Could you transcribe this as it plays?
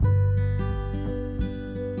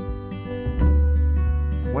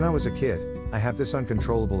When I was a kid, I have this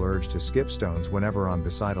uncontrollable urge to skip stones whenever I'm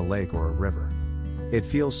beside a lake or a river. It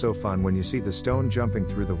feels so fun when you see the stone jumping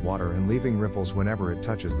through the water and leaving ripples whenever it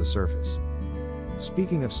touches the surface.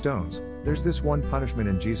 Speaking of stones, there's this one punishment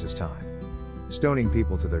in Jesus' time: stoning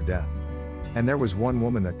people to their death. And there was one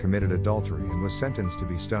woman that committed adultery and was sentenced to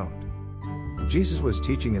be stoned. Jesus was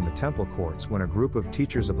teaching in the temple courts when a group of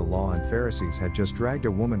teachers of the law and Pharisees had just dragged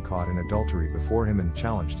a woman caught in adultery before him and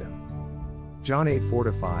challenged him. John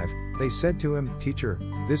 8:4-5, they said to him, "Teacher,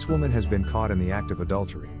 this woman has been caught in the act of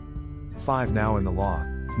adultery. 5 Now in the law,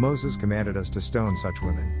 Moses commanded us to stone such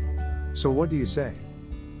women. So what do you say?"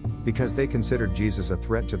 Because they considered Jesus a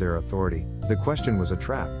threat to their authority, the question was a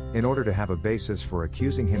trap, in order to have a basis for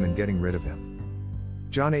accusing him and getting rid of him.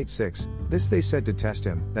 John 8:6, this they said to test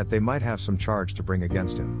him, that they might have some charge to bring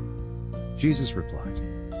against him. Jesus replied.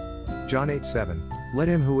 John 8:7, let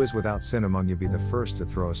him who is without sin among you be the first to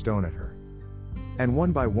throw a stone at her. And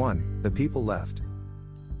one by one, the people left.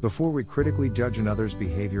 Before we critically judge another's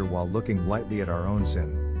behavior while looking lightly at our own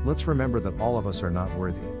sin, let's remember that all of us are not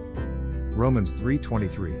worthy. Romans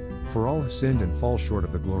 3:23, for all have sinned and fall short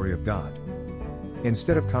of the glory of God.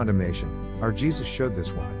 Instead of condemnation, our Jesus showed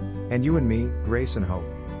this woman, and you and me, grace and hope.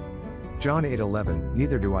 John 8:11,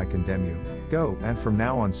 neither do I condemn you, go, and from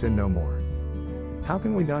now on sin no more. How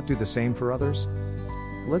can we not do the same for others?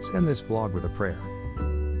 Let's end this blog with a prayer.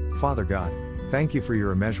 Father God, thank you for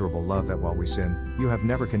your immeasurable love that while we sin, you have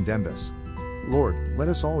never condemned us. Lord, let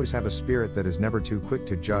us always have a spirit that is never too quick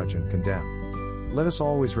to judge and condemn. Let us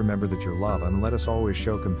always remember that your love, and let us always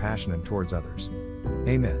show compassion towards others.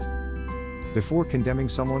 Amen. Before condemning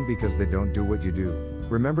someone because they don't do what you do,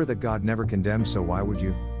 remember that God never condemns, so why would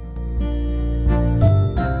you?